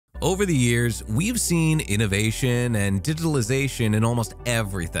Over the years, we've seen innovation and digitalization in almost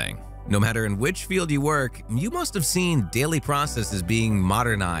everything. No matter in which field you work, you must have seen daily processes being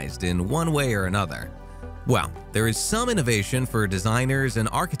modernized in one way or another. Well, there is some innovation for designers and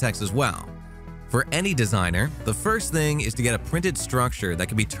architects as well. For any designer, the first thing is to get a printed structure that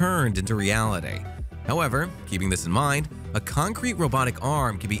can be turned into reality. However, keeping this in mind, a concrete robotic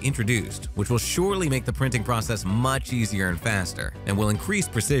arm can be introduced, which will surely make the printing process much easier and faster, and will increase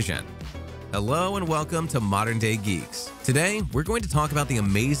precision. Hello and welcome to Modern Day Geeks. Today, we're going to talk about the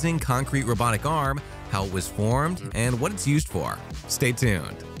amazing concrete robotic arm, how it was formed, and what it's used for. Stay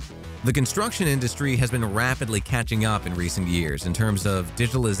tuned. The construction industry has been rapidly catching up in recent years in terms of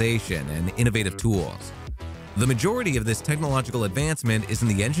digitalization and innovative tools. The majority of this technological advancement is in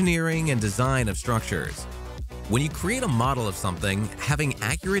the engineering and design of structures. When you create a model of something, having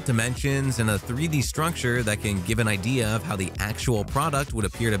accurate dimensions and a 3D structure that can give an idea of how the actual product would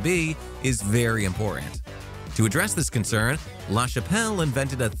appear to be is very important. To address this concern, LaChapelle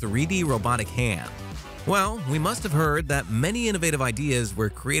invented a 3D robotic hand. Well, we must have heard that many innovative ideas were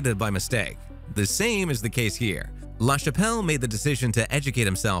created by mistake. The same is the case here. LaChapelle made the decision to educate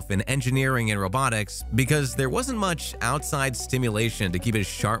himself in engineering and robotics because there wasn't much outside stimulation to keep his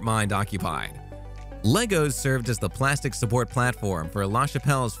sharp mind occupied. Legos served as the plastic support platform for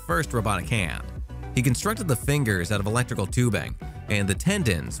LaChapelle's first robotic hand. He constructed the fingers out of electrical tubing, and the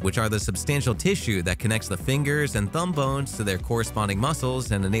tendons, which are the substantial tissue that connects the fingers and thumb bones to their corresponding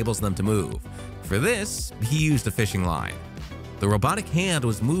muscles and enables them to move. For this, he used a fishing line. The robotic hand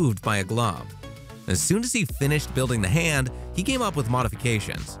was moved by a glove. As soon as he finished building the hand, he came up with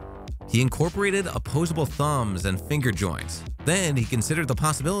modifications. He incorporated opposable thumbs and finger joints. Then he considered the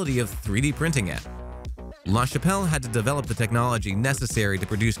possibility of 3D printing it. LaChapelle had to develop the technology necessary to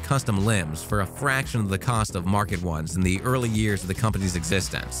produce custom limbs for a fraction of the cost of market ones in the early years of the company's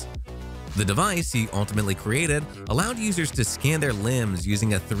existence. The device he ultimately created allowed users to scan their limbs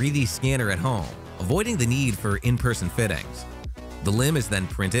using a 3D scanner at home, avoiding the need for in-person fittings. The limb is then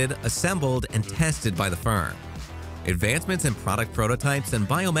printed, assembled, and tested by the firm. Advancements in product prototypes and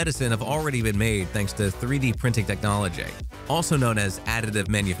biomedicine have already been made thanks to 3D printing technology, also known as additive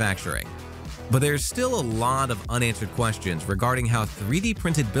manufacturing. But there's still a lot of unanswered questions regarding how 3D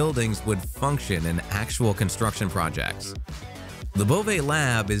printed buildings would function in actual construction projects. The Beauvais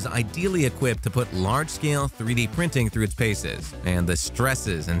lab is ideally equipped to put large-scale 3D printing through its paces and the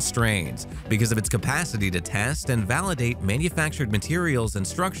stresses and strains because of its capacity to test and validate manufactured materials and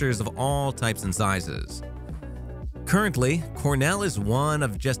structures of all types and sizes. Currently, Cornell is one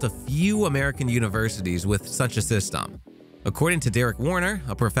of just a few American universities with such a system. According to Derek Warner,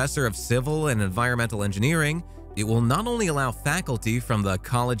 a professor of civil and environmental engineering, it will not only allow faculty from the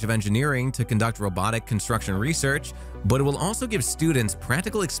College of Engineering to conduct robotic construction research, but it will also give students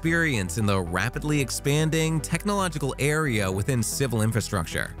practical experience in the rapidly expanding technological area within civil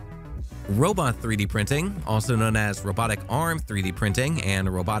infrastructure. Robot 3D printing, also known as robotic arm 3D printing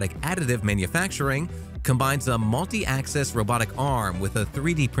and robotic additive manufacturing, combines a multi-axis robotic arm with a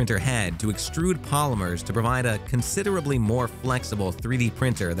 3D printer head to extrude polymers to provide a considerably more flexible 3D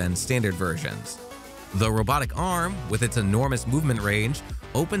printer than standard versions. The robotic arm, with its enormous movement range,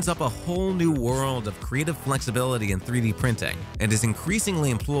 opens up a whole new world of creative flexibility in 3D printing and is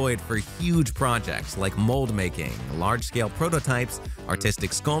increasingly employed for huge projects like mold making, large-scale prototypes,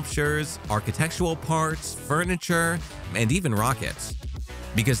 artistic sculptures, architectural parts, furniture, and even rockets.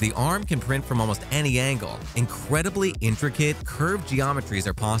 Because the arm can print from almost any angle, incredibly intricate, curved geometries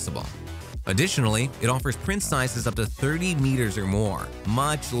are possible. Additionally, it offers print sizes up to 30 meters or more,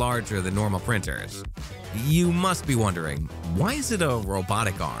 much larger than normal printers. You must be wondering, why is it a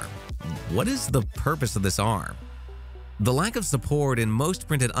robotic arm? What is the purpose of this arm? The lack of support in most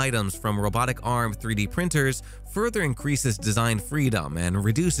printed items from robotic arm 3D printers further increases design freedom and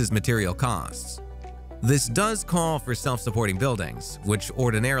reduces material costs. This does call for self-supporting buildings, which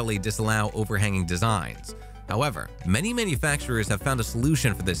ordinarily disallow overhanging designs. However, many manufacturers have found a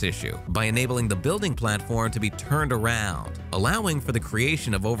solution for this issue by enabling the building platform to be turned around, allowing for the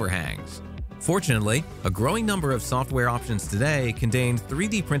creation of overhangs. Fortunately, a growing number of software options today contain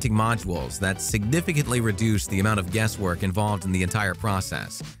 3D printing modules that significantly reduce the amount of guesswork involved in the entire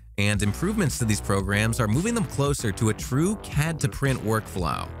process, and improvements to these programs are moving them closer to a true CAD-to-print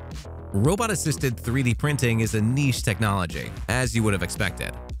workflow. Robot-assisted 3D printing is a niche technology, as you would have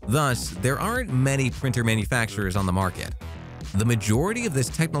expected. Thus, there aren't many printer manufacturers on the market. The majority of this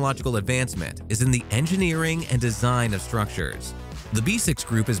technological advancement is in the engineering and design of structures. The B6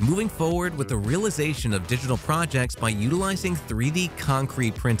 Group is moving forward with the realization of digital projects by utilizing 3D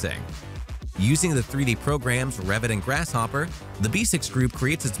concrete printing. Using the 3D programs Revit and Grasshopper, the B6 group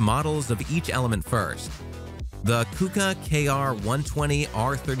creates its models of each element first. The KUKA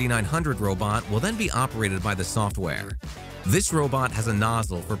KR120R3900 robot will then be operated by the software. This robot has a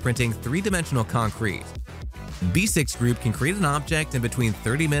nozzle for printing three-dimensional concrete. B6 Group can create an object in between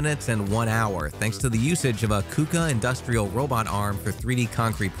 30 minutes and 1 hour thanks to the usage of a KUKA industrial robot arm for 3D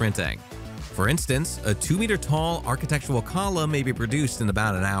concrete printing. For instance, a 2-meter tall architectural column may be produced in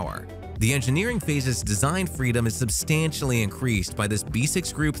about an hour. The engineering phase's design freedom is substantially increased by this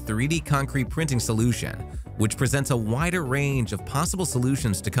B6 Group 3D concrete printing solution, which presents a wider range of possible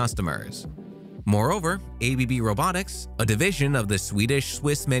solutions to customers. Moreover, ABB Robotics, a division of the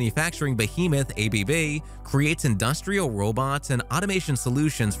Swedish-Swiss manufacturing behemoth ABB, creates industrial robots and automation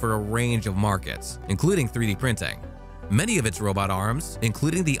solutions for a range of markets, including 3D printing. Many of its robot arms,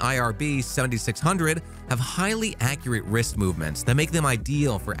 including the IRB 7600, have highly accurate wrist movements that make them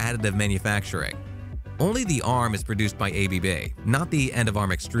ideal for additive manufacturing. Only the arm is produced by ABB, not the end-of-arm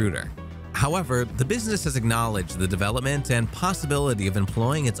extruder. However, the business has acknowledged the development and possibility of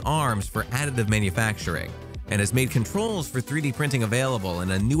employing its arms for additive manufacturing and has made controls for 3D printing available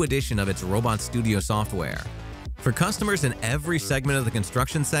in a new edition of its Robot Studio software. For customers in every segment of the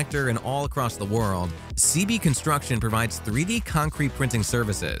construction sector and all across the world, CB Construction provides 3D concrete printing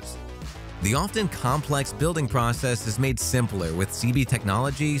services. The often complex building process is made simpler with CB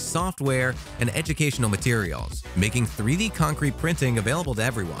technology, software, and educational materials, making 3D concrete printing available to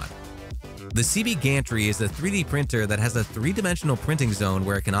everyone. The CB Gantry is a 3D printer that has a three-dimensional printing zone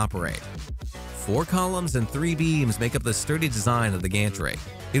where it can operate. 4 columns and 3 beams make up the sturdy design of the gantry.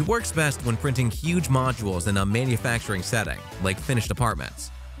 It works best when printing huge modules in a manufacturing setting, like finished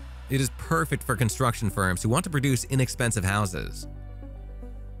apartments. It is perfect for construction firms who want to produce inexpensive houses.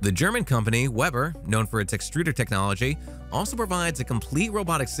 The German company Weber, known for its extruder technology, also provides a complete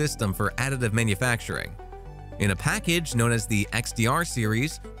robotic system for additive manufacturing. In a package known as the XDR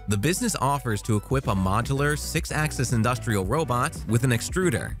series, the business offers to equip a modular 6-axis industrial robot with an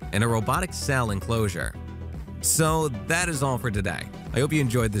extruder and a robotic cell enclosure. So that is all for today. I hope you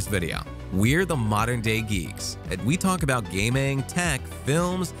enjoyed this video. We're the Modern Day Geeks, and we talk about gaming, tech,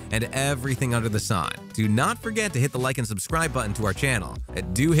 films, and everything under the sun. Do not forget to hit the like and subscribe button to our channel,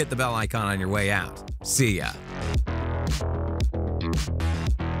 and do hit the bell icon on your way out. See ya!